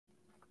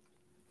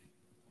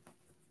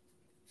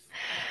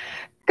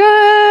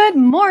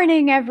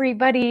morning,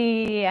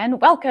 everybody, and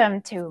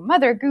welcome to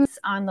Mother Goose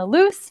on the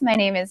Loose. My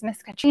name is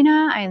Miss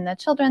Katrina. I am the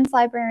children's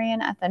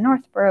librarian at the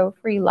Northborough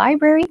Free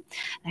Library.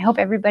 I hope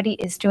everybody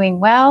is doing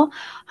well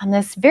on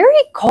this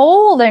very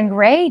cold and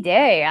gray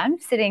day. I'm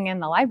sitting in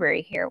the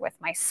library here with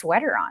my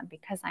sweater on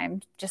because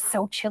I'm just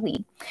so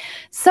chilly.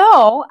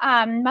 So,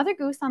 Mother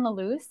Goose on the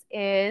Loose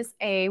is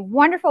a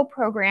wonderful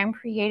program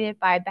created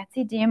by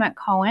Betsy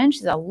Diamant-Cohen.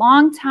 She's a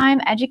longtime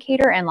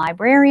educator and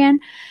librarian.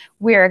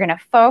 We're going to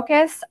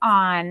focus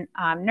on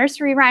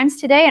nursery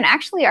rhymes today, and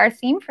actually our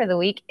theme for the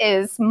week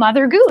is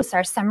Mother Goose,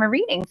 our summer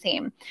reading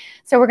theme.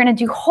 So we're going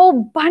to do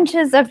whole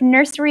bunches of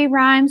nursery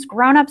rhymes.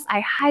 Grown-ups,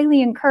 I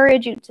highly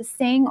encourage you to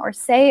sing or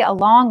say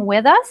along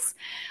with us.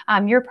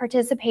 Your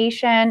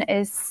participation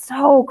is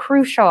so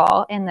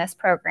crucial in this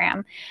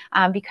program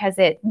because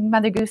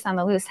Mother Goose on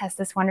the Loose has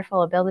this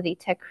wonderful ability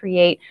to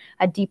create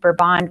a deeper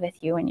bond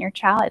with you and your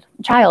child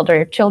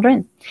or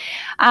children.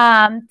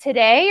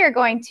 Today you're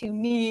going to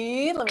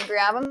need, let me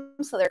grab them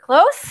so they're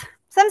close,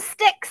 some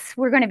sticks.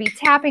 We're going to be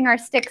tapping our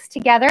sticks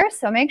together,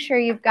 so make sure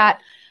you've got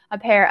a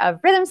pair of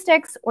rhythm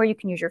sticks, or you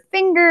can use your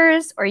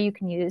fingers, or you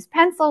can use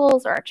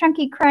pencils or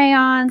chunky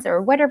crayons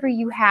or whatever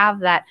you have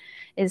that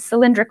is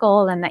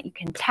cylindrical and that you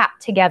can tap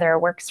together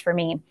works for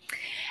me.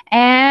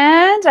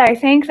 And I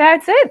think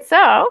that's it.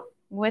 So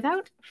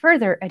without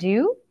further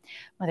ado,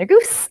 Mother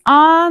Goose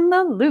on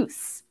the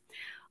Loose.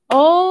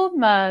 Old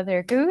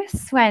Mother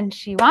Goose, when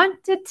she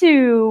wanted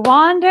to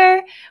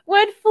wander,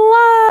 would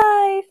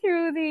fly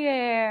through the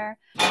air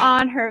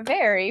on her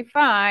very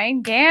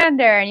fine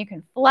gander. And you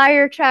can fly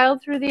your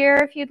child through the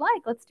air if you'd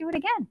like. Let's do it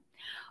again.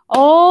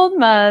 Old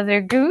Mother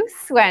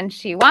Goose, when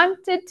she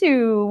wanted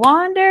to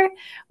wander,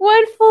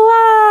 would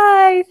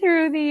fly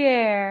through the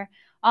air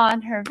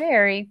on her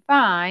very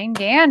fine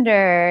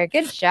gander.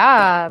 Good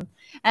job.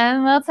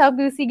 And let's help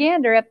Goosey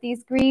gander up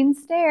these green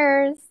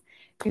stairs.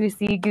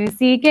 Goosey,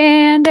 goosey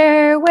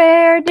gander,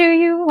 where do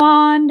you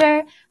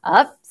wander?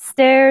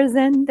 Upstairs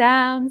and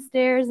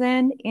downstairs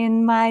and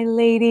in my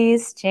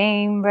lady's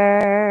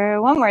chamber.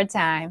 One more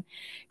time.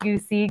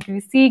 Goosey,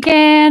 goosey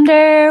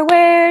gander,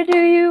 where do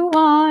you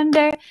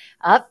wander?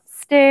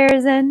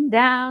 Upstairs and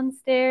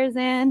downstairs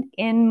and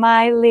in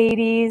my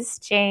lady's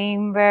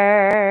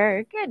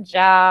chamber. Good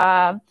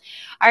job.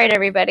 All right,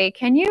 everybody,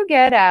 can you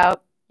get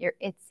out your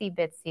itsy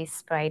bitsy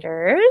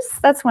spiders?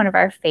 That's one of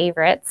our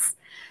favorites.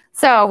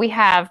 So we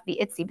have the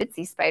itsy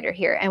bitsy spider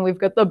here, and we've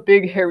got the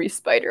big hairy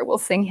spider. We'll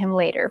sing him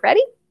later.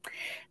 Ready?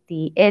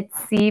 The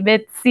itsy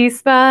bitsy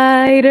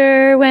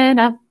spider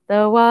went up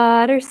the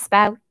water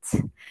spout.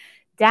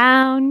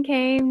 Down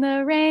came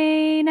the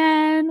rain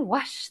and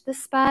washed the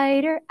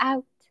spider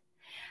out.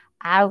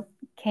 Out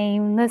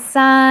came the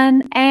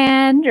sun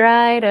and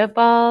dried up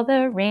all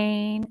the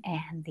rain.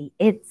 And the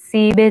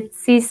itsy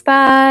bitsy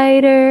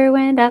spider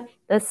went up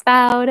the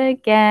spout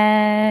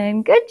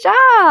again. Good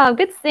job.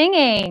 Good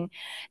singing.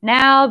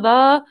 Now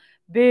the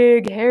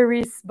big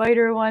hairy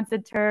spider wants a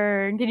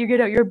turn. Can you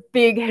get out your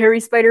big hairy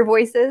spider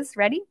voices?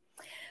 Ready?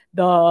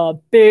 The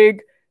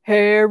big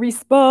hairy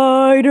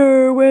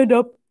spider went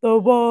up the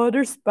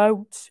water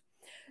spout.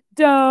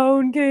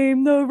 Down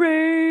came the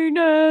rain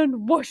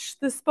and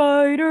washed the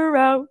spider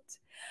out.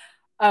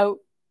 Out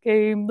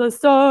came the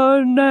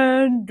sun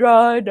and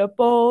dried up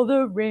all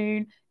the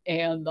rain.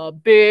 And the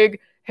big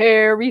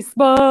hairy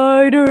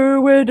spider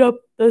went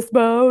up the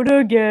spout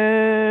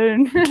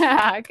again.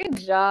 Good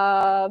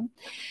job.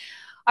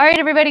 All right,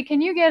 everybody,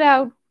 can you get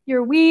out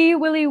your Wee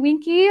Willie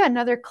Winkie,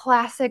 another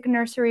classic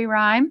nursery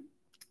rhyme?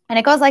 And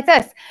it goes like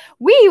this.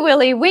 Wee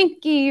Willie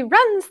Winkie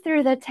runs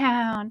through the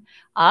town,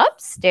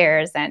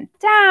 upstairs and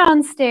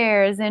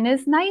downstairs in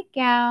his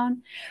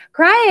nightgown,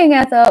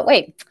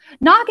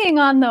 knocking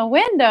on the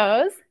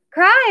windows,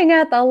 crying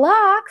at the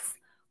locks.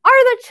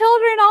 Are the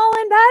children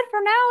all in bed?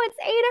 For now it's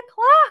 8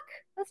 o'clock.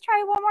 Let's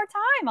try one more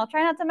time. I'll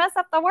try not to mess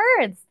up the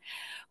words.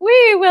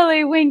 Wee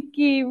Willie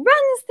Winkie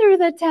runs through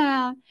the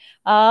town,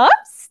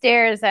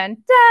 upstairs and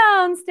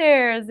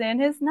downstairs in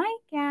his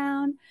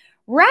nightgown,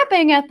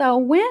 rapping at the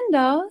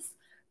windows,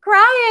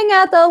 crying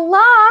at the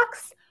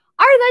locks.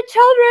 Are the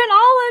children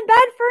all in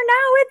bed? For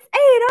now it's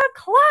 8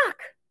 o'clock.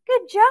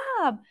 Good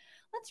job.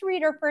 Let's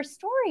read our first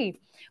story.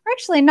 We're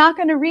actually not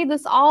going to read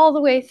this all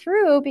the way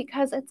through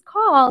because it's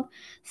called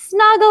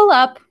Snuggle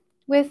Up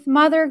with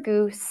Mother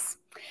Goose.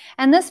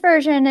 And this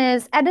version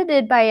is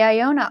edited by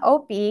Iona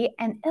Opie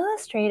and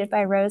illustrated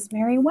by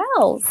Rosemary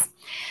Wells.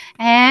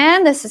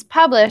 And this is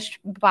published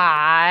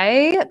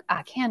by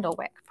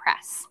Candlewick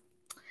Press.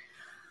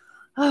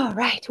 All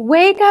right,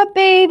 wake up,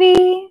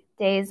 baby.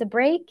 Day's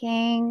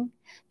a-breaking.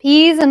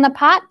 Peas in the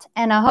pot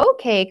and a hoe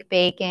cake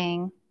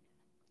baking.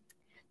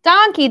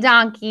 Donkey,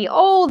 donkey,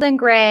 old and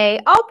gray,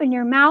 open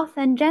your mouth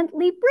and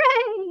gently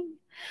bray.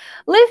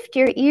 Lift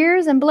your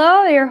ears and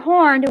blow your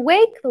horn to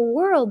wake the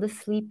world to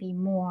sleepy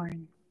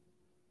morn.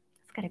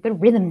 It's got a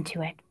good rhythm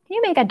to it. Can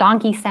you make a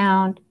donkey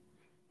sound?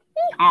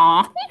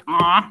 Aw,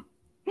 aw.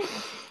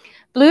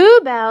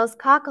 Bluebells,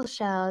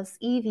 cockleshells,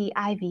 Evie,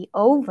 ivy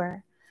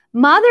over.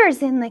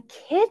 Mother's in the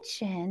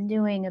kitchen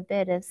doing a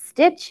bit of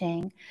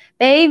stitching.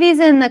 Baby's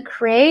in the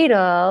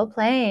cradle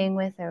playing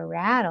with a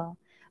rattle.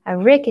 A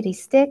rickety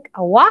stick,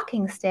 a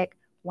walking stick.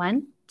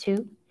 1,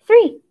 2,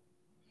 3.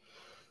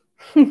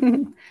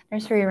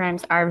 Nursery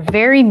rhymes are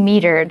very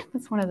metered.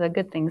 That's one of the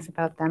good things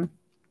about them.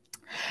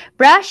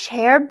 Brush,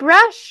 hair,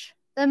 brush.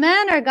 The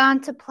men are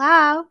gone to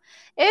plow.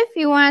 If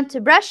you want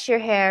to brush your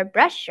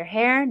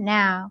hair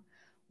now.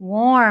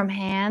 Warm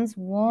hands,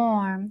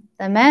 warm.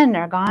 The men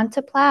are gone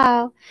to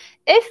plow.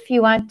 If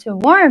you want to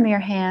warm your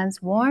hands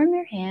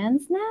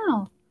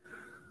now.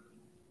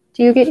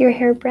 Do you get your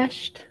hair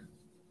brushed?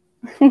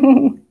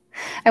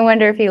 I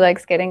wonder if he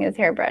likes getting his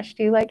hair brushed.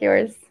 Do you like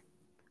yours?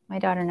 My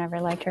daughter never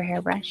liked her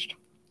hair brushed.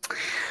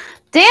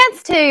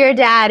 Dance to your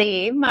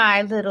daddy,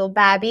 my little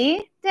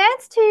babby.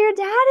 Dance to your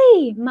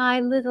daddy, my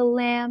little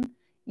lamb.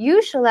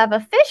 You shall have a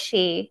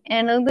fishy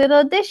in a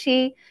little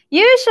dishy.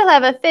 You shall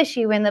have a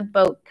fishy when the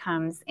boat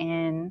comes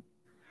in.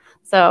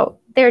 So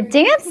they're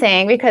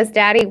dancing because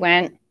daddy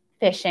went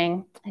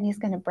fishing and he's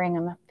going to bring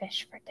him a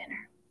fish for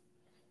dinner.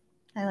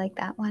 I like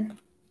that one.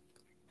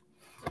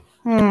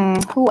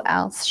 Who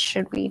else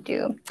should we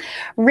do?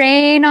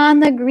 Rain on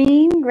the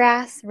green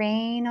grass,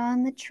 rain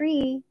on the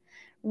tree.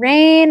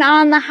 Rain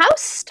on the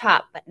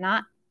housetop, but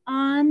not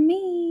on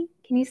me.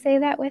 Can you say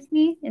that with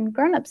me? And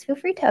grown-ups, feel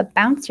free to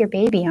bounce your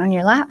baby on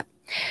your lap.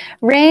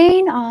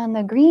 Rain on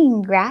the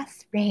green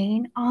grass,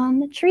 rain on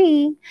the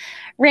tree.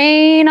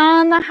 Rain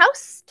on the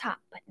housetop,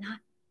 but not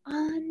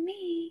on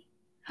me.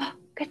 Oh,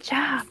 good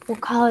job. We'll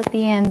call it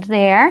the end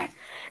there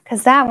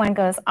because that one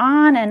goes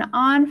on and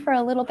on for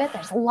a little bit.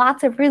 There's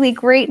lots of really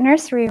great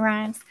nursery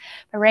rhymes.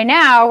 But right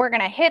now, we're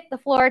going to hit the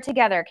floor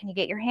together. Can you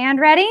get your hand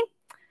ready?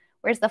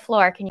 Where's the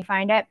floor? Can you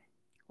find it?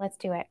 Let's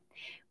do it.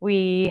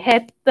 We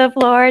hit the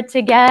floor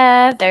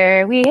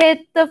together. We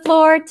hit the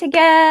floor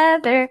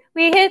together.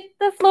 We hit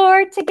the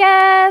floor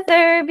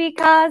together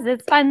because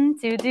it's fun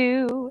to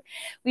do.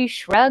 We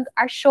shrug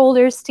our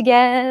shoulders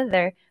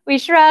together. We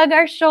shrug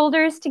our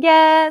shoulders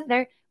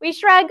together. We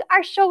shrug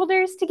our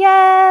shoulders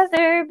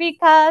together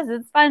because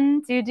it's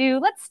fun to do.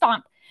 Let's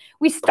stomp.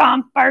 We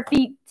stomp our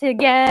feet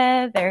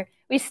together.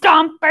 We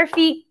stomp our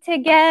feet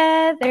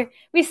together.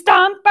 We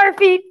stomp our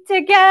feet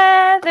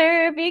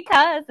together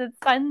because it's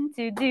fun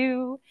to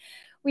do.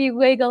 We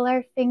wiggle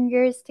our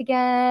fingers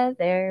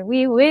together.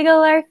 We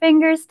wiggle our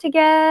fingers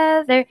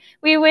together.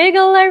 We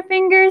wiggle our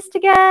fingers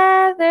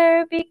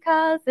together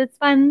because it's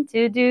fun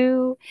to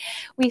do.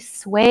 We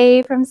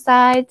sway from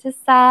side to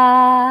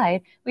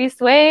side. We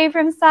sway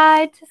from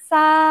side to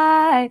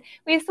side.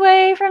 We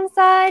sway from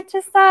side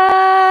to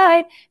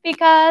side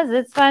because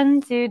it's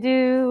fun to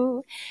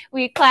do.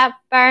 We clap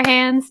our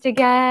hands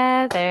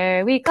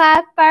together. We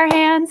clap our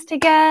hands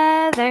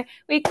together.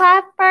 We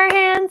clap our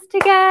hands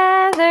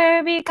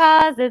together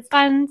because it's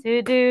fun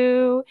to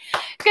do.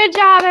 Good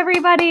job,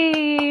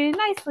 everybody.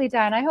 Nicely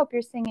done. I hope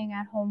you're singing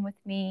at home with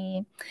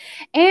me.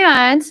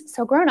 And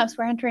so grown-ups,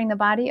 we're entering the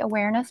body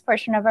awareness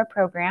portion of our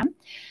program.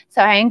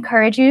 So I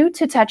encourage you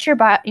to touch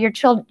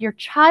your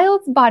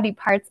child's body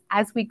parts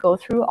as we go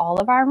through all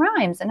of our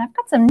rhymes. And I've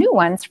got some new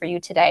ones for you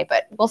today,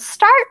 but we'll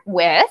start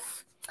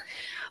with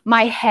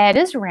my head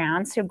is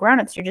round. So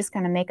grown-ups, you're just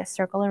going to make a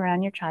circle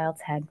around your child's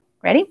head.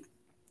 Ready?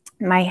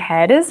 My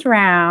head is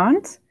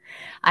round.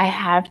 I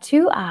have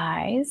 2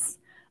 eyes,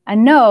 a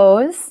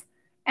nose,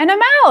 and a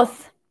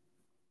mouth.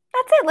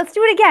 That's it. Let's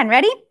do it again.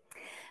 Ready?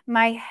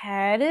 My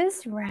head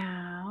is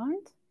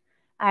round.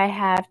 I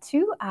have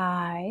 2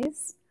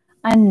 eyes,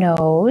 a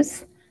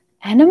nose,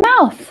 and a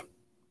mouth.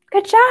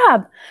 Good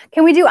job.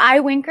 Can we do eye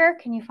winker?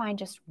 Can you find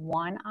just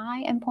one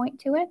eye and point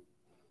to it?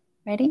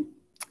 Ready?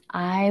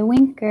 Eye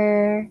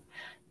winker,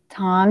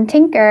 Tom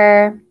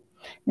Tinker,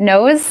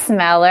 nose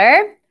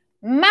smeller,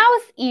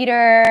 mouth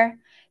eater,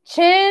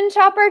 chin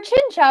chopper,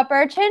 guzzle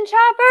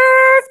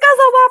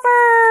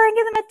whopper, and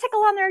give them a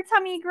tickle on their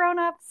tummy,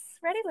 grown-ups.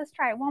 Ready? Let's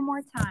try it one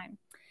more time.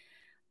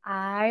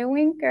 Eye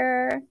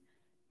winker,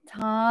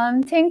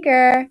 Tom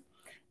Tinker,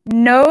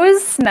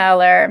 nose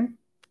smeller,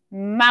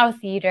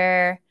 mouth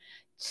eater,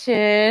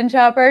 chin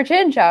chopper,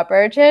 guzzle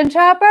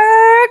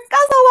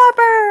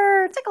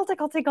whopper, tickle,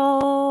 tickle,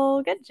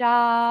 tickle. Good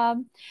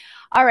job.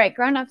 All right,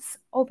 grown-ups,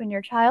 open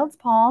your child's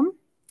palm,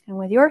 and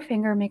with your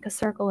finger, make a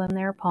circle in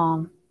their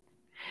palm.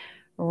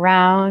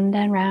 Round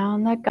and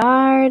round the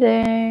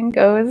garden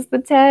goes the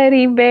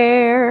teddy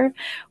bear.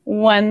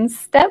 1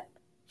 step,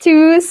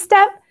 2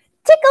 step,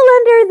 tickle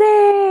under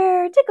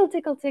there. Tickle,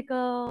 tickle,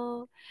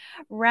 tickle.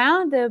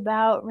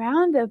 Roundabout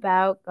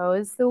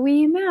goes the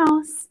wee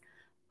mouse.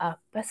 Up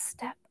a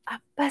step, all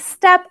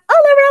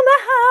around the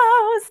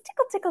house.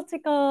 Tickle, tickle,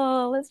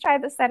 tickle. Let's try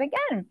this set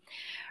again.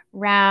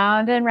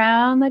 Round and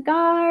round the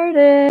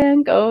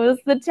garden goes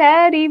the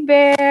teddy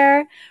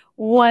bear.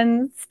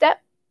 1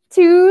 step,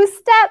 2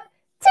 step,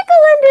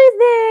 tickle under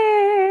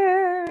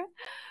there.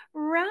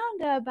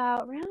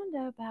 Roundabout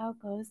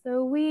goes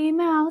the wee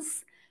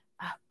mouse.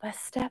 Up a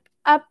step,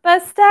 all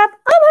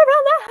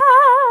around the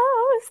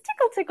house.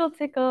 Tickle, tickle,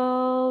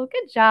 tickle.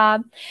 Good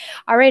job.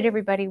 All right,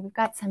 everybody, we've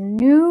got some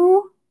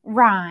new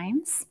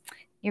rhymes.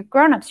 you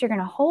grown-ups, you're going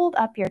to hold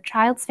up your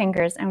child's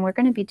fingers, and we're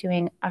going to be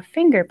doing a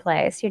finger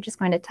play. So you're just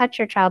going to touch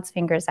your child's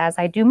fingers as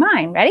I do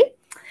mine. Ready?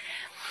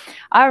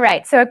 All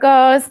right, so it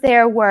goes,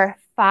 there were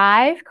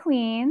 5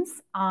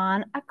 queens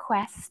on a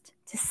quest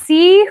to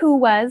see who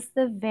was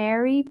the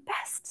very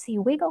best. See,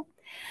 wiggle.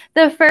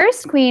 The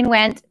first queen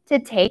went to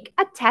take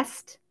a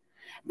test.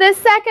 The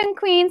second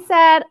queen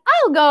said,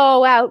 I'll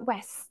go out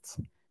west.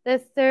 The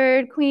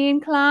third queen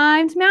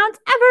climbed Mount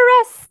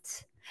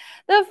Everest.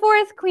 The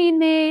fourth queen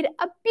made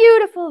a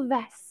beautiful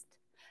vest.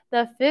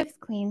 The fifth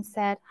queen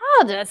said,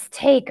 I'll just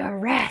take a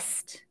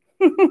rest.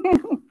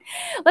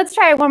 Let's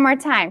try it one more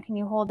time. Can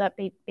you hold up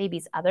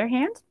baby's other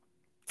hand?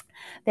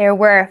 There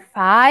were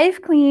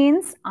 5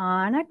 queens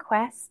on a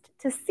quest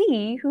to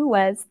see who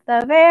was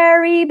the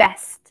very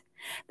best.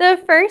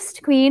 The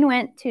first queen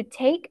went to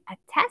take a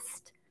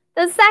test.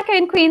 The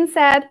second queen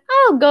said,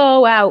 I'll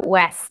go out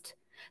west.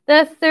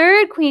 The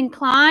third queen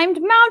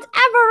climbed Mount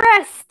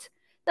Everest.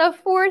 The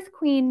fourth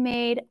queen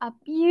made a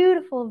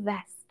beautiful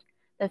vest.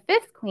 The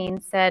fifth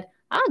queen said,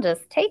 I'll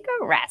just take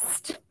a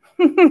rest.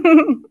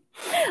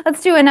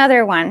 Let's do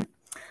another one.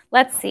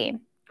 Let's see.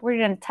 We're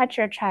going to touch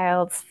our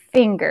child's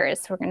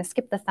fingers. We're going to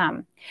skip the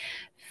thumb.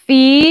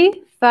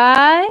 Fee,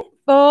 fi,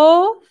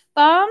 fo,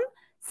 fum.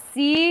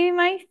 See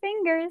my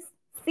fingers.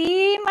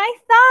 See my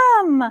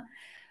thumb.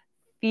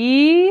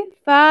 Fee,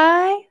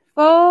 fi,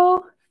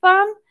 fo,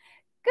 fum.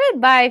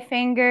 Goodbye,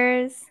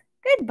 fingers.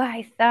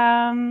 Goodbye,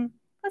 thumb.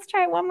 Let's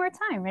try it one more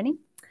time. Ready?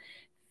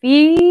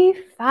 Fee,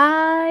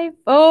 fi,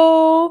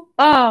 fo,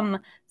 fum.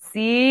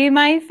 See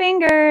my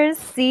fingers.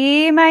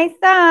 See my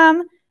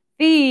thumb.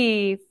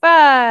 Fee,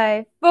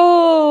 fi,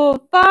 fo,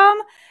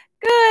 fum.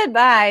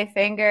 Goodbye,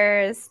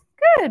 fingers.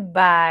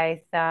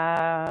 Goodbye,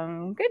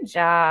 thumb. Good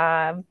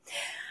job.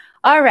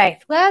 All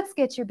right, let's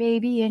get your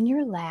baby in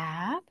your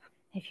lap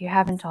if you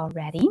haven't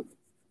already.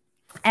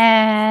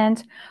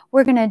 And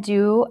we're going to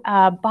do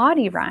a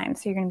body rhyme.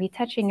 So you're going to be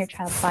touching your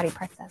child's body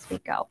parts as we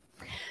go.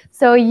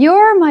 So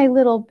you're my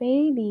little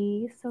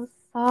baby, so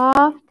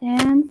soft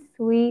and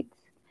sweet.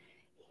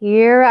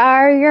 Here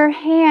are your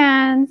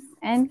hands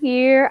and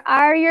here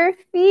are your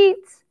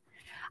feet.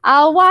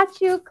 I'll watch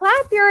you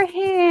clap your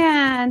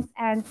hands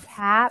and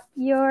tap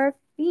your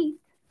feet.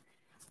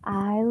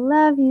 I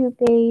love you,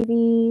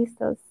 baby,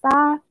 so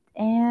soft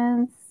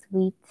and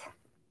sweet.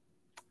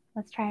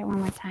 Let's try it one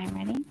more time.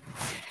 Ready?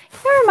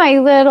 You're my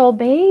little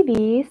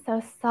baby,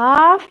 so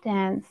soft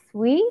and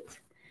sweet.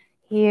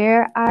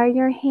 Here are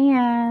your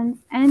hands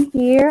and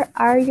here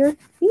are your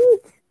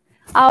feet.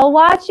 I'll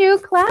watch you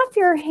clap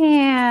your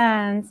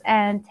hands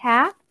and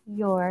tap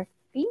your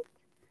feet.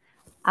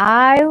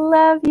 I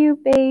love you,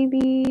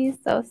 baby,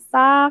 so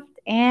soft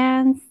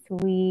and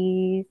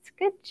sweet.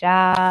 Good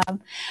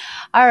job.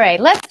 All right,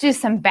 let's do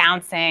some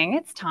bouncing.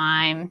 It's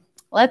time.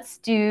 Let's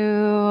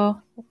move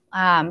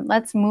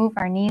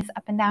our knees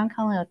up and down,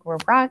 kind of like we're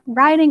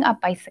riding a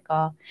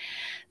bicycle.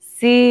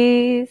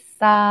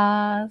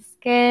 Seesaw,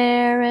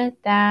 scare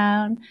it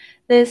down.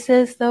 This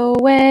is the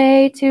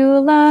way to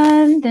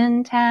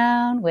London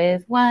town,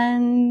 with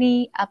one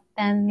knee up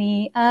and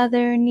the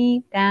other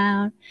knee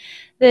down.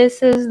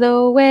 This is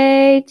the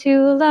way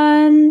to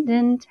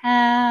London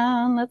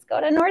town. Let's go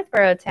to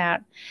Northborough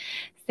town.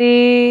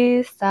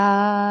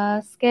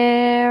 Seesaw,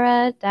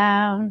 scare it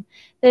down.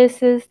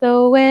 This is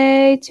the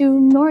way to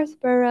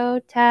Northborough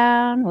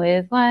town,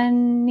 with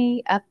one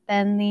knee up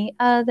and the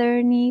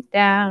other knee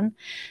down.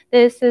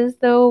 This is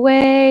the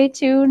way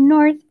to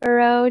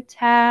Northborough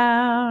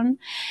town.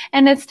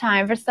 And it's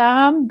time for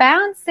some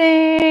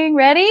bouncing.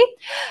 Ready?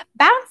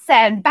 Bounce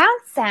and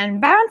bounce and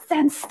bounce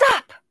and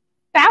stop.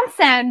 Bounce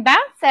and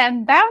bounce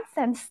and bounce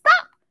and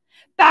stop.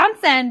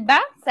 Bounce and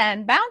bounce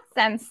and bounce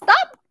and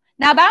stop.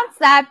 Now bounce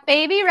that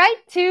baby right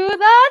to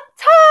the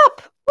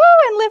top.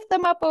 Woo, and lift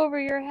them up over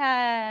your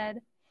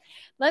head.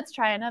 Let's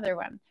try another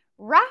one.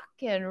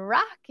 Rock and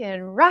rock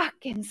and rock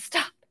and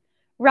stop.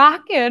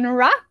 Rock and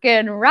rock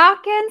and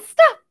rock and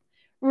stop.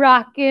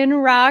 Rock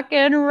and rock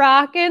and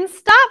rock and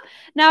stop.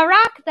 Now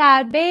rock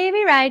that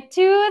baby right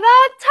to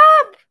the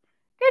top.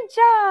 Good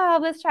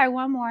job. Let's try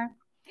one more.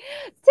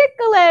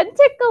 Tickle and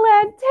tickle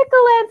and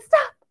tickle and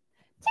stop.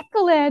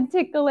 Tickle and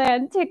tickle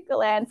and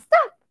tickle and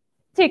stop.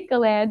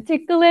 Tickle and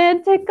tickle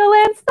and tickle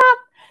and stop.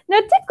 Now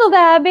tickle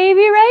that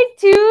baby right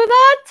to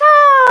the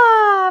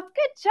top.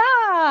 Good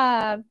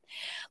job.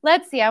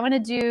 Let's see. I want to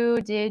do,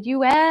 did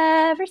you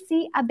ever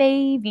see a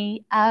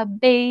baby, a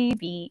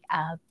baby,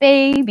 a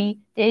baby?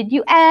 Did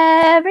you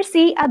ever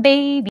see a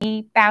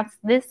baby bounce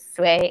this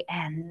way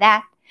and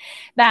that?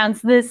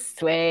 Bounce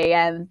this way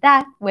and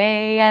that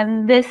way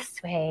and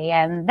this way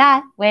and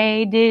that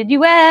way. Did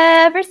you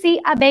ever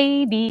see a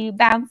baby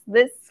bounce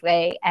this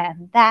way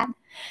and that?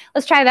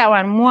 Let's try that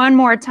one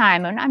more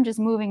time. And I'm just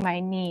moving my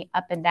knee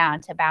up and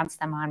down to bounce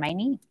them on my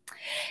knee.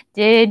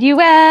 Did you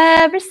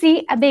ever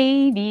see a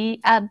baby,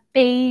 a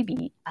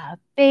baby, a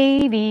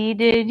baby?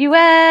 Did you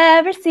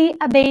ever see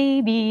a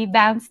baby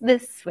bounce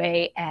this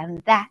way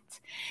and that?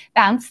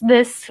 Bounce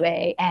this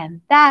way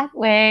and that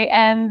way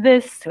and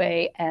this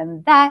way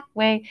and that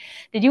way.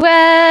 Did you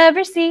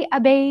ever see a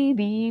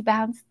baby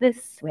bounce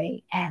this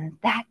way and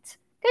that?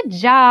 Good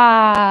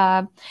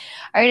job.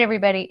 All right,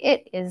 everybody,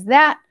 it is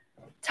that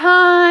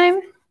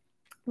time.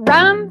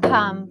 Rum,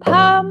 pum,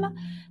 pum,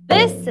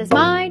 this is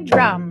my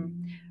drum.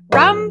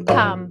 Rum,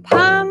 pum,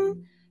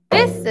 pum,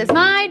 this is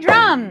my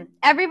drum.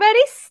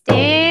 Everybody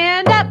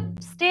stand up,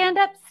 stand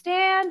up,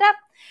 stand up.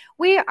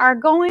 We are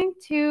going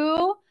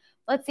to,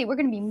 we're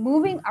going to be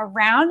moving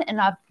around in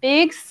a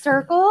big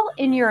circle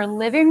in your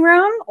living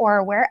room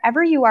or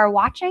wherever you are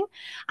watching.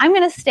 I'm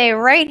going to stay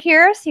right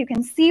here so you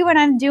can see what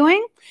I'm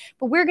doing,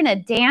 but we're going to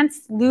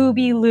dance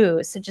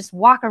Looby-Loo. So just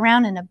walk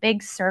around in a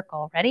big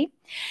circle. Ready?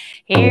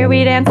 Here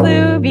we dance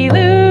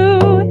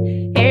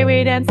Looby-Loo. Here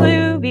we dance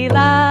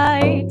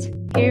Looby-Light.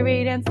 Here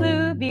we dance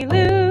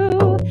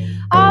Looby-Loo.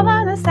 All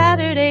on a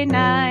Saturday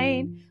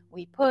night.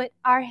 We put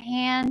our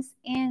hands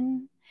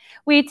in.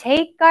 We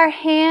take our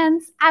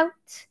hands out.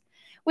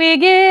 We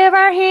give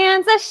our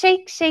hands a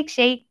shake, shake,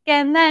 shake,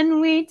 and then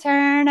we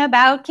turn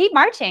about. Keep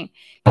marching.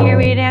 Here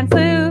we dance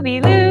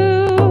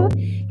Looby-Loo.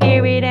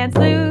 Here we dance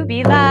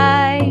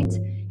Looby-Light.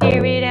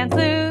 Here we dance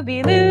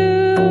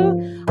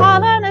Looby-Loo.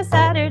 All on a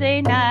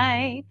Saturday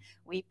night.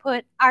 We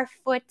put our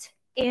foot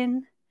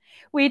in.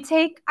 We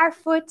take our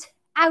foot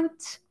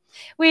out.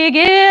 We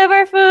give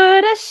our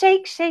foot a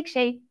shake, shake,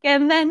 shake,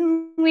 and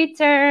then we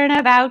turn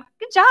about.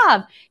 Good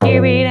job.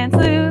 Here we dance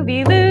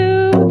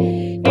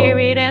Looby-Loo. Here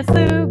we dance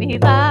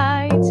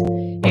Looby-Light.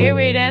 Here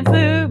we dance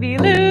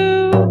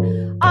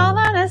Looby-Loo. All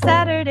on a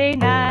Saturday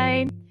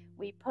night.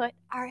 We put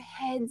our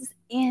heads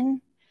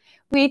in.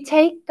 We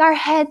take our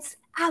heads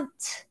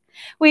out.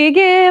 We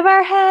give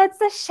our heads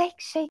a shake,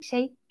 shake,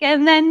 shake,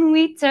 and then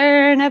we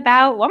turn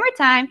about. One more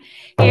time.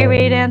 Here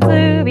we dance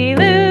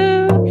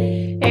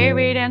Looby-Loo. Here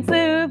we dance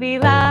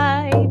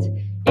Looby-Light.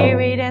 Here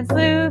we dance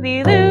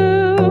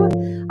Looby-Loo.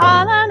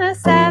 All on a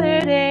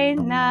Saturday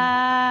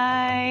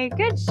night.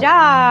 Good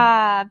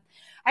job.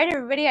 All right,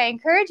 everybody, I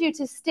encourage you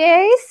to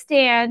stay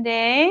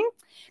standing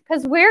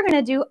because we're going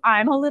to do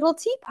I'm a Little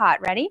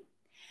Teapot. Ready?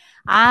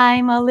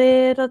 I'm a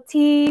little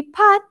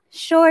teapot,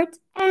 short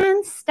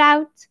and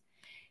stout.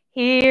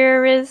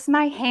 Here is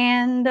my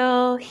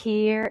handle,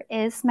 here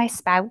is my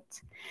spout.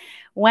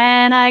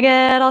 When I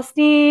get all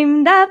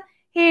steamed up,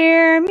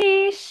 hear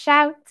me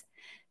shout.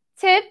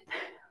 Tip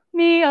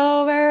me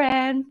over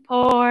and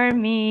pour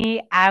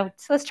me out.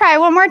 So let's try it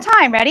one more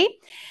time. Ready?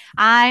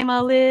 I'm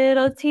a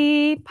little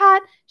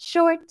teapot,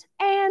 short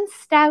and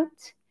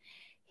stout.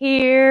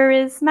 Here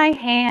is my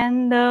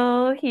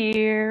handle,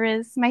 here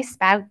is my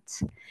spout.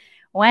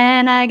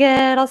 When I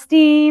get all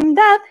steamed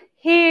up,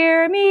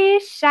 hear me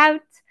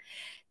shout.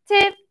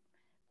 Tip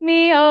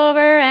me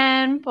over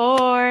and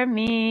pour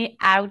me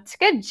out.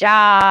 Good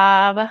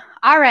job.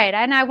 All right,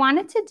 and I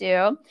wanted to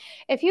do,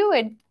 if you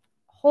would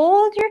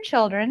hold your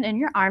children in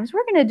your arms,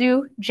 we're going to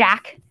do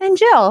Jack and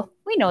Jill.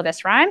 We know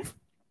this rhyme.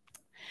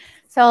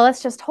 So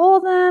let's just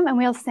hold them and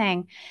we'll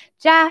sing.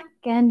 Jack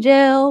and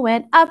Jill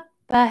went up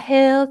a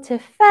hill to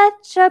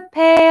fetch a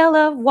pail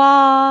of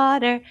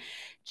water.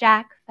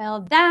 Jack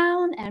fell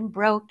down and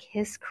broke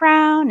his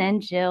crown,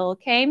 and Jill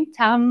came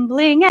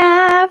tumbling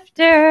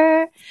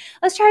after.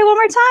 Let's try one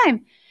more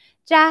time.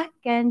 Jack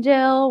and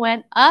Jill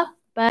went up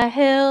a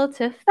hill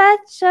to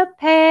fetch a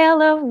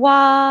pail of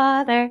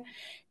water.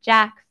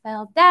 Jack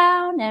fell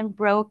down and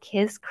broke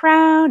his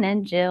crown,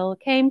 and Jill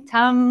came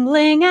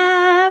tumbling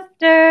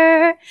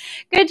after.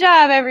 Good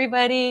job,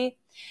 everybody.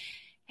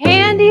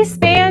 Handy,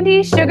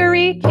 spandy,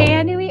 sugary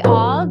candy, we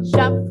all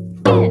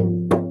jump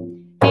in.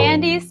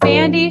 Handy,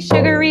 spandy,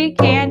 sugary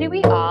candy,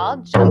 we all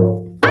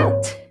jump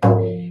out.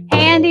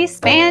 Handy,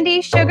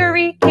 spandy,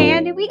 sugary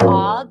candy, we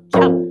all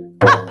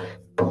jump up.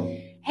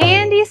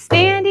 Handy,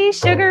 spandy,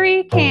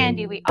 sugary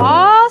candy, we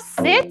all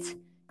sit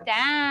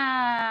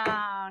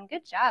down.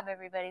 Good job,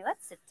 everybody.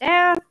 Let's sit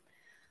down.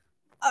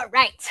 All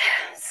right.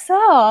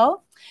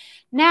 So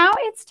now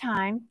it's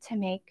time to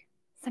make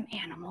some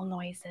animal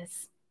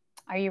noises.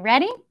 Are you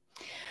ready?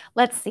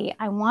 Let's see.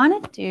 I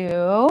want to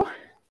do,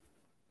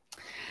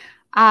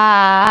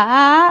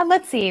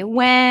 let's see.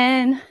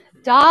 When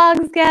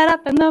dogs get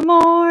up in the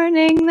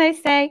morning, they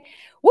say,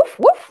 woof,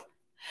 woof.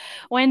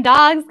 When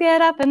dogs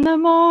get up in the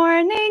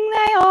morning,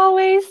 they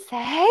always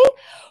say,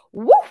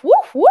 woof,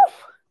 woof,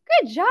 woof.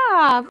 Good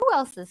job. Who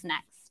else is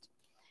next?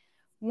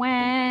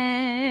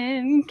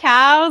 When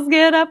cows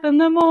get up in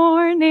the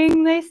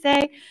morning, they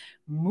say,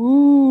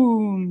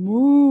 moo,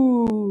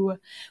 moo.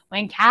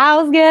 When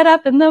cows get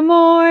up in the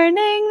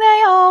morning,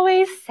 they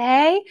always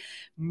say,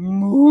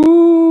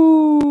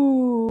 moo.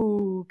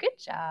 Good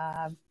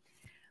job.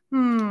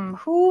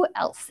 Who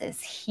else is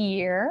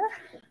here?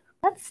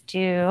 Let's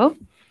do,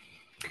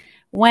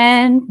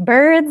 when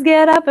birds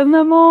get up in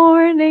the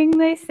morning,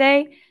 they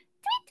say, tweet,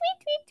 tweet,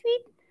 tweet,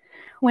 tweet.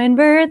 When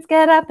birds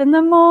get up in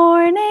the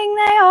morning,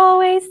 they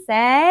always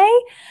say,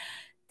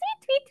 tweet,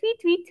 tweet,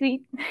 tweet,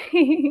 tweet,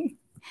 tweet.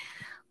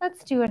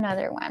 Let's do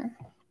another one.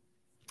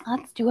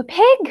 Let's do a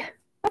pig.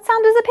 What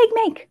sound does a pig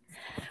make?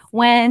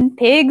 When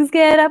pigs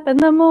get up in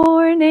the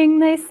morning,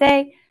 they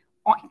say,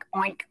 oink,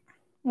 oink.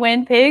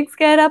 When pigs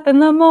get up in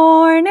the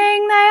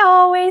morning, they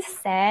always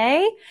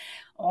say,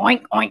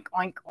 oink, oink,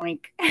 oink,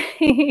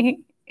 oink.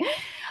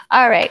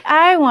 All right,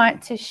 I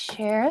want to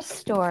share a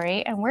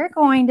story, and we're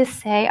going to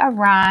say a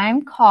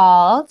rhyme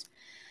called,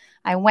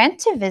 I went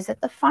to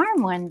visit the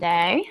farm one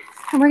day,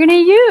 and we're going to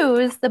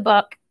use the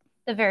book,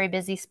 The Very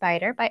Busy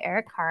Spider by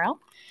Eric Carle,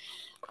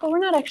 but we're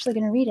not actually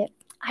going to read it.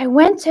 I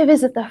went to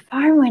visit the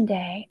farm one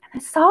day,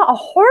 and I saw a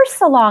horse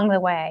along the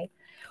way.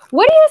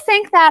 What do you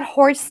think that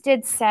horse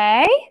did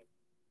say?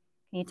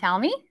 Can you tell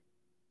me?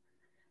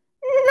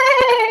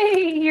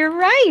 Nay, you're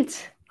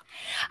right.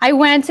 I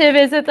went to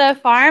visit the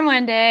farm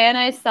one day and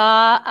I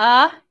saw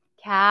a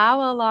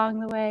cow along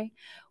the way.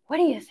 What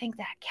do you think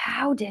that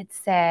cow did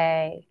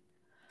say?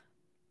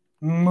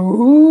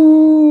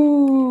 Moo.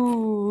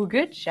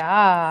 Good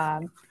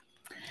job.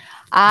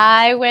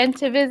 I went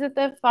to visit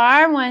the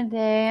farm one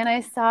day and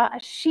I saw a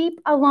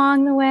sheep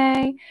along the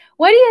way.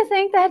 What do you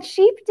think that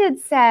sheep did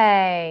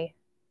say?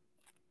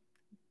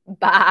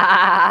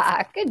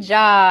 Bah. Good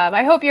job.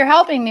 I hope you're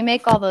helping me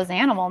make all those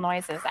animal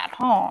noises at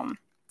home.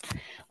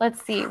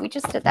 Let's see. We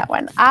just did that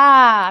one.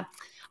 I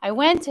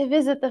went to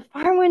visit the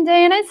farm one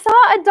day and I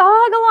saw a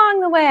dog along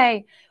the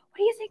way. What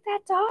do you think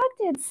that dog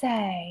did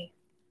say?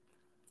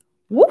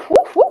 Woof,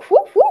 woof, woof,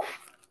 woof, woof.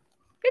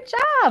 Good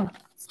job.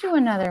 Let's do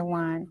another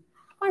one.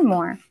 One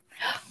more.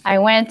 I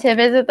went to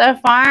visit the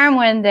farm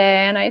one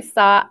day and I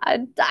saw a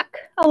duck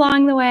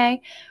along the way.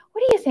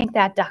 What do you think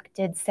that duck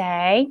did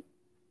say?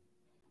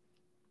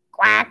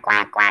 Quack,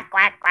 quack, quack,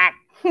 quack, quack.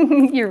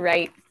 You're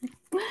right.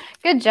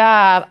 Good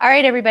job. All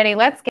right, everybody,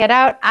 let's get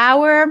out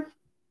our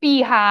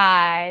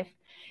beehive.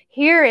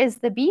 Here is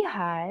the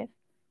beehive.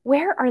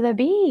 Where are the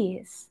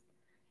bees?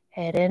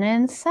 Hidden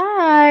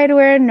inside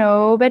where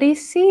nobody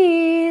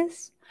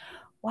sees.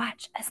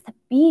 Watch as the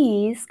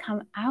bees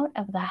come out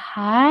of the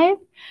hive.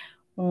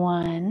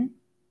 1,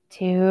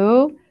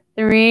 2,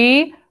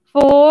 3,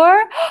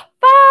 4, 5.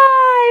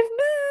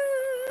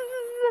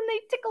 And they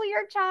tickle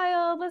your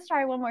child. Let's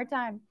try one more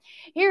time.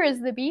 Here is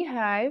the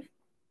beehive.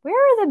 Where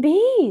are the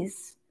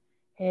bees?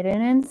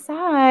 Hidden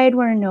inside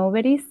where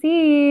nobody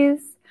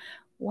sees.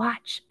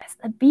 Watch as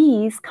the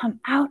bees come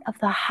out of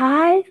the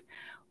hive.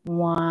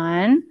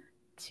 1,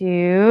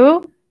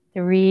 2,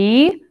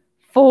 3,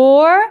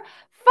 4,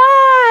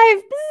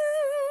 5.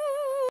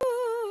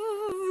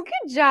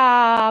 Good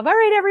job. All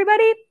right,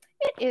 everybody.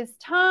 It is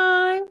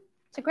time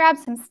to grab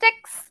some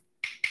sticks.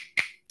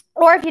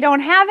 Or if you don't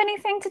have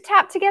anything to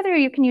tap together,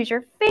 you can use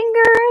your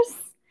fingers.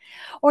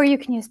 Or you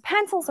can use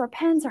pencils or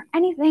pens or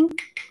anything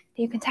that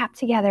you can tap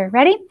together.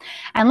 Ready?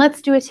 And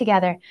let's do it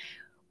together.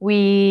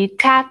 We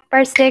tap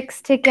our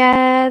sticks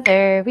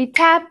together. We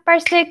tap our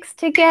sticks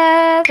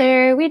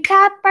together. We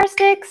tap our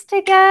sticks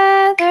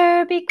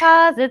together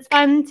because it's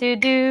fun to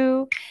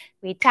do.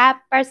 We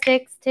tap our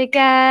sticks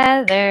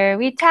together.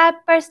 We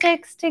tap our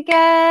sticks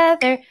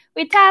together.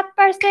 We tap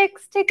our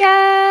sticks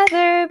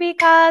together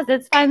because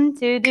it's fun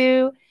to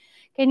do.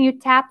 Can you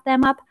tap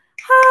them up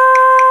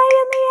high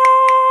in the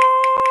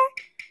air?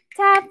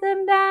 Tap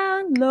them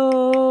down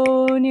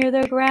low near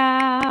the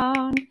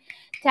ground.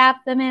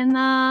 Tap them in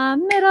the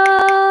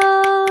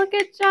middle.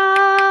 Good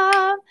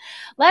job.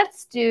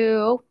 Let's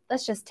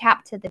just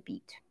tap to the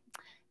beat.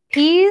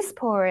 Peas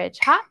porridge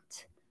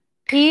hot.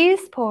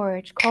 Peas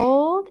porridge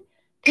cold.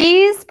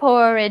 Peas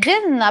porridge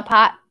in the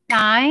pot,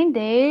 9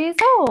 days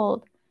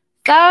old.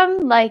 Some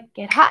like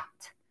it hot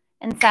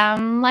and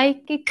some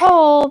like it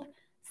cold.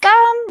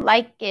 Some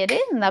like it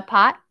in the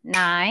pot,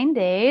 9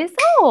 days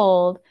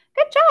old.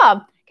 Good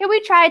job. Can we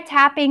try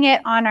tapping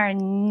it on our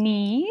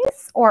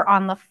knees or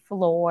on the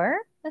floor?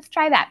 Let's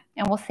try that,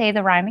 and we'll say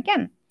the rhyme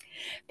again.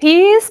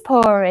 Peas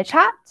porridge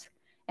hot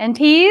and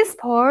peas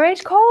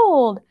porridge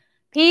cold.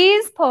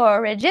 Peas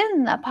porridge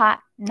in the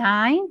pot,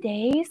 9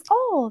 days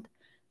old.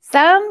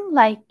 Some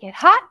like it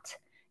hot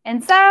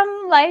and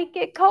some like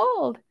it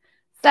cold.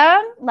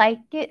 Some like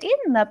it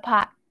in the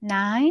pot,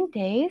 9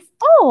 days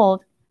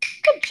old.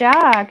 Good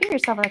job. Give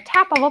yourself a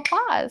tap of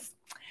applause.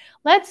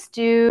 Let's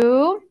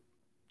do,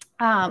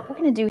 we're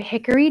going to do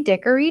hickory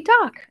dickory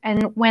dock.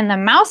 And when the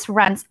mouse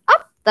runs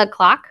up the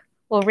clock,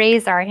 we'll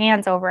raise our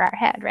hands over our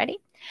head. Ready?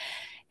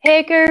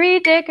 Hickory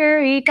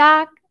dickory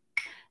dock,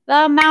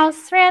 the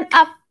mouse ran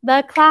up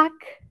the clock.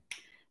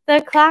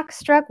 The clock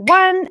struck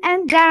 1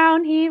 and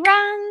down he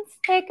runs.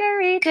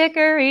 Hickory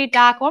dickory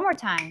dock. One more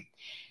time.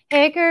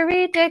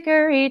 Hickory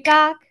dickory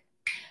dock,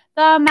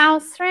 the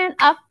mouse ran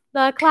up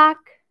the clock.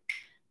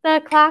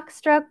 The clock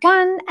struck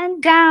 1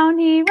 and down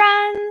he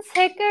runs.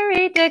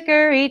 Hickory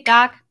dickory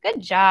dock.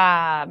 Good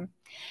job.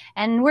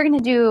 And we're going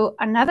to do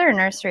another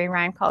nursery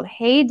rhyme called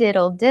Hey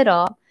Diddle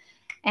Diddle.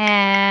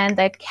 And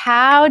the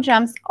cow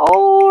jumps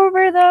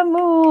over the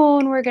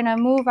moon. We're going to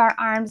move our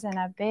arms in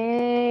a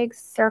big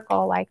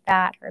circle like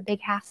that, or a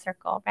big half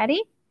circle.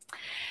 Ready?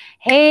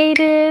 Hey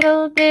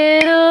diddle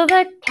diddle,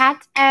 the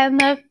cat and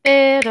the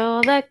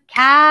fiddle, the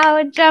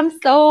cow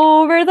jumps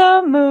over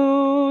the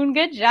moon.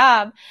 Good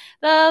job.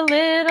 The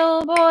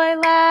little boy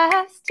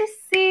laughs to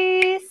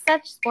see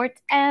such sport,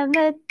 and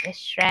the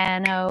dish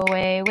ran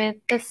away with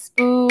the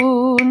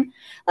spoon.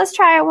 Let's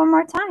try it one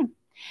more time.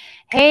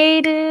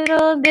 Hey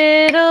diddle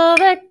diddle,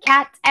 the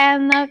cat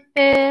and the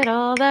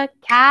fiddle, the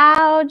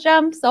cow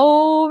jumps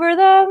over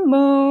the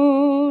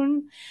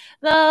moon.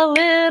 The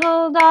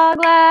little dog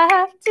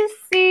laughed to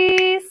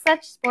see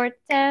such sport,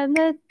 and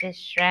the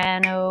dish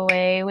ran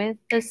away with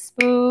the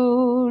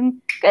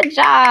spoon. Good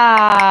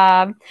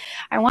job.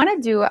 I want to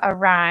do a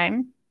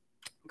rhyme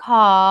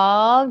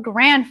called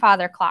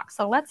Grandfather Clock.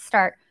 So let's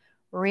start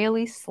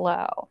really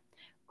slow.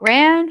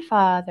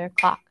 Grandfather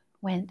Clock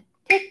went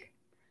tick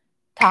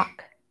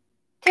tock,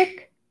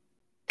 tick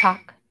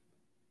tock,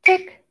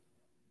 tick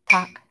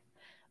tock.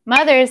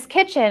 Mother's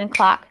kitchen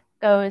clock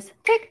goes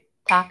tick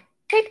tock,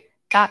 tick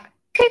tock,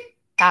 tick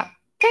tock,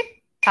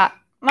 tick tock.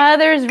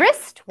 Mother's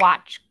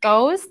wristwatch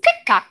goes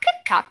tick tock,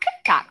 tick tock,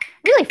 tick tock.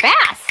 Really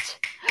fast.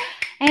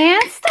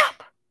 And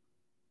stop.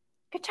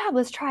 Good job.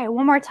 Let's try it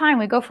one more time.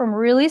 We go from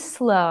really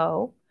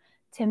slow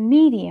to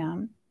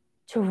medium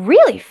to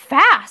really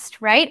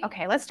fast, right?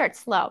 Okay, let's start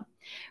slow.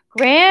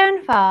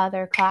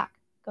 Grandfather clock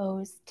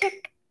goes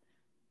tick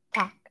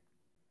tock,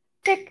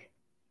 tick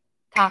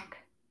tock,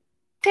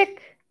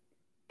 tick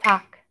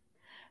tock.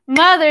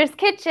 Mother's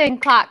kitchen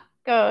clock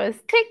goes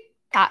tick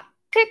tock,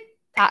 tick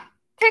tock,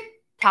 tick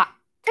tock,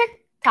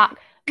 tick tock.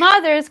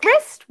 Mother's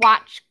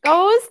wristwatch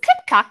goes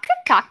tick tock,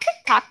 tick tock,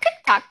 tick tock, tick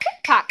tock,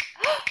 tick tock.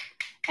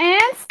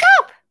 And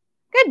stop.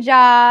 Good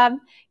job.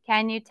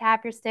 Can you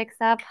tap your sticks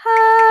up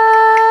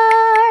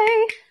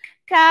high?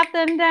 Tap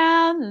them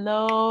down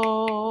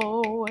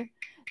low.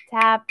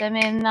 Tap them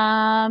in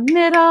the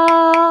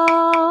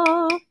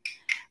middle.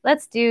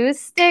 Let's do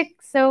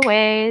sticks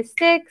away,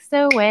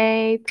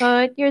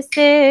 put your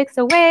sticks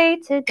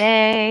away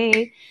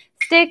today.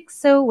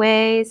 Sticks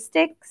away,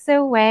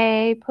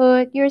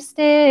 put your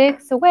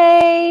sticks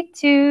away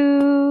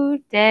today.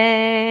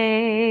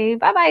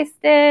 Bye-bye,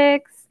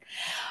 sticks.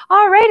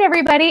 All right,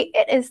 everybody,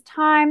 it is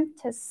time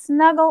to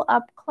snuggle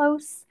up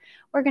close.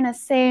 We're going to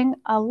sing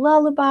a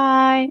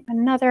lullaby,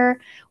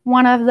 another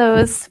one of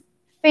those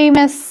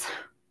famous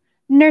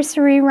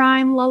nursery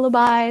rhyme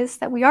lullabies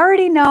that we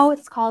already know.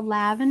 It's called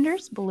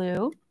Lavender's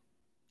Blue.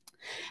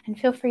 And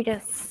feel free to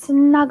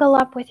snuggle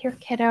up with your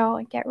kiddo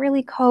and get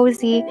really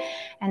cozy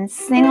and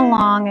sing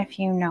along if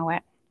you know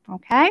it,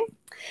 okay?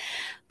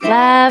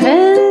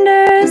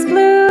 Lavender's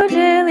blue,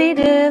 dilly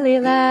dilly,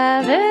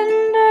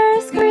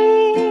 lavender's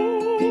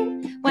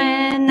green.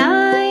 When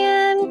I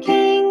am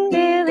king,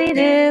 dilly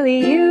dilly,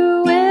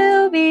 you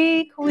will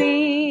be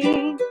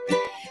queen.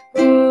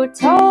 Who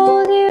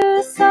told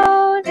you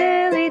so,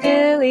 dilly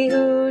dilly,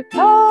 who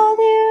told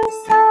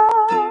you so?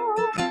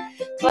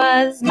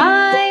 'Twas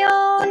my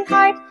own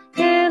heart,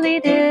 dilly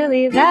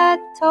dilly, that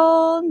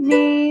told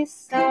me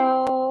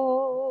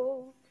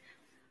so.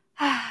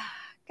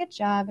 Good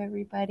job,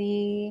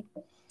 everybody.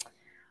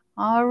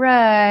 All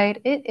right,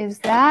 it is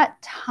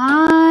that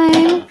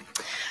time.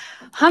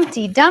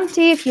 Humpty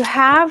Dumpty, if you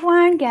have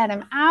one, get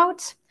him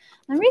out.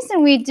 The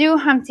reason we do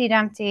Humpty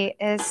Dumpty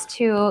is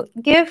to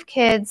give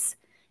kids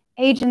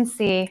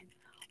agency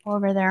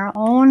over their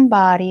own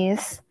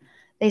bodies.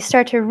 They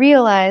start to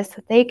realize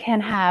that they can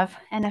have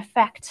an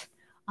effect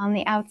on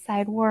the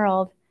outside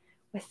world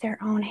with their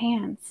own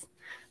hands.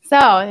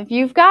 So if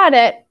you've got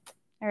it,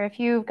 or if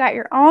you've got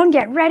your own,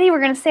 get ready. We're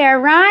going to say our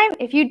rhyme.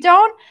 If you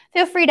don't,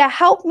 feel free to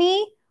help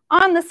me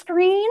on the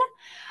screen.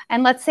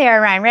 And let's say our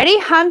rhyme. Ready?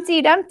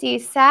 Humpty Dumpty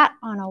sat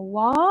on a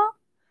wall.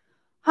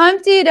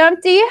 Humpty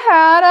Dumpty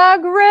had a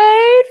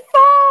great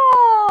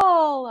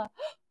fall.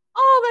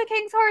 All the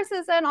king's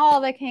horses and all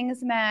the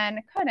king's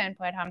men couldn't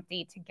put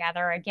Humpty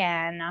together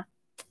again.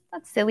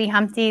 That's silly,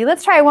 Humpty.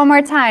 Let's try it one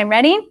more time.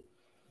 Ready?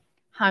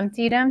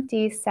 Humpty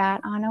Dumpty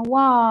sat on a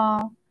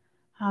wall.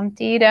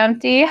 Humpty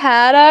Dumpty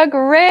had a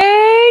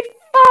great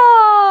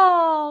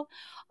fall.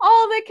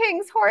 All the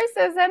king's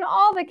horses and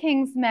all the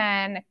king's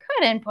men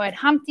couldn't put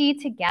Humpty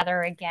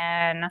together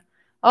again.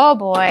 Oh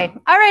boy.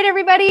 All right,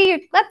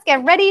 everybody, let's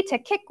get ready to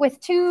kick with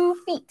 2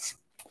 feet.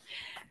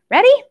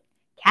 Ready?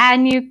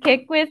 Can you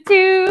kick with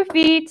 2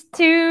 feet,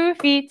 2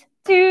 feet,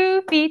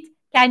 2 feet?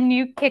 Can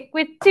you kick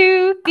with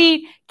 2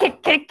 feet?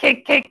 Kick, kick,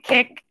 kick, kick,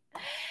 kick.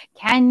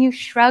 Can you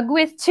shrug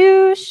with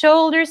 2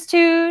 shoulders,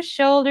 2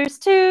 shoulders,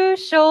 2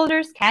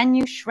 shoulders? Can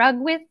you shrug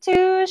with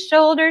 2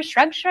 shoulders?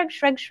 Shrug, shrug,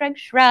 shrug, shrug,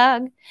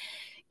 shrug.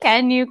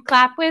 Can you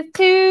clap with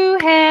 2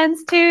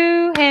 hands,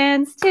 2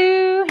 hands,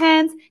 2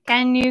 hands?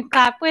 Can you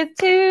clap with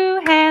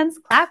 2 hands?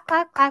 Clap,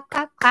 clap, clap,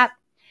 clap, clap.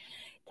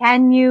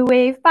 Can you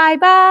wave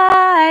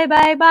bye-bye,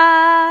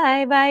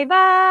 bye-bye,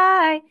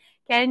 bye-bye?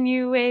 Can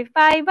you wave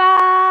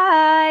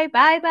bye-bye,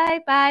 bye-bye,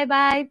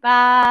 bye-bye,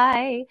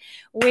 bye?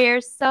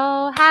 We're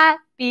so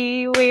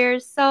happy, we're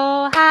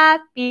so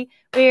happy,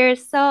 we're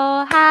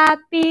so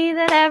happy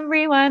that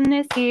everyone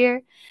is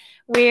here.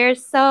 We're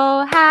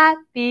so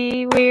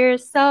happy, we're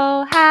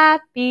so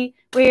happy,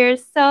 We're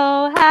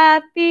so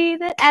happy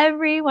that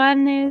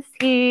everyone is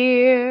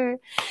here.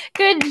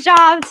 Good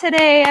job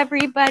today,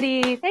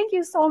 everybody. Thank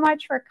you so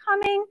much for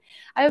coming.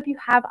 I hope you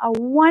have a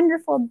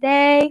wonderful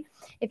day.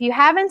 If you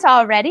haven't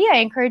already, I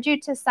encourage you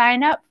to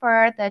sign up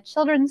for the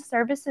Children's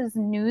Services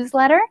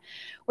newsletter.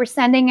 We're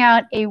sending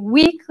out a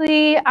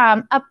weekly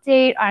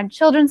update on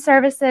children's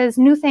services,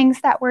 new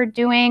things that we're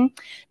doing,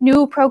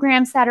 new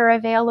programs that are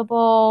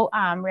available,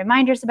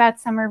 reminders about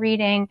summer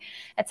reading,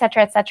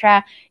 etc.,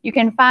 etc. You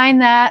can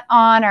find that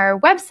on our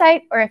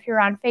website, or if you're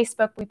on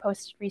Facebook, we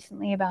posted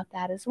recently about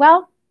that as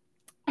well.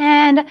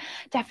 And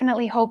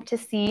definitely hope to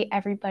see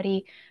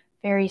everybody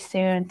very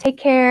soon. Take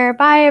care.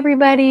 Bye,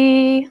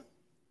 everybody.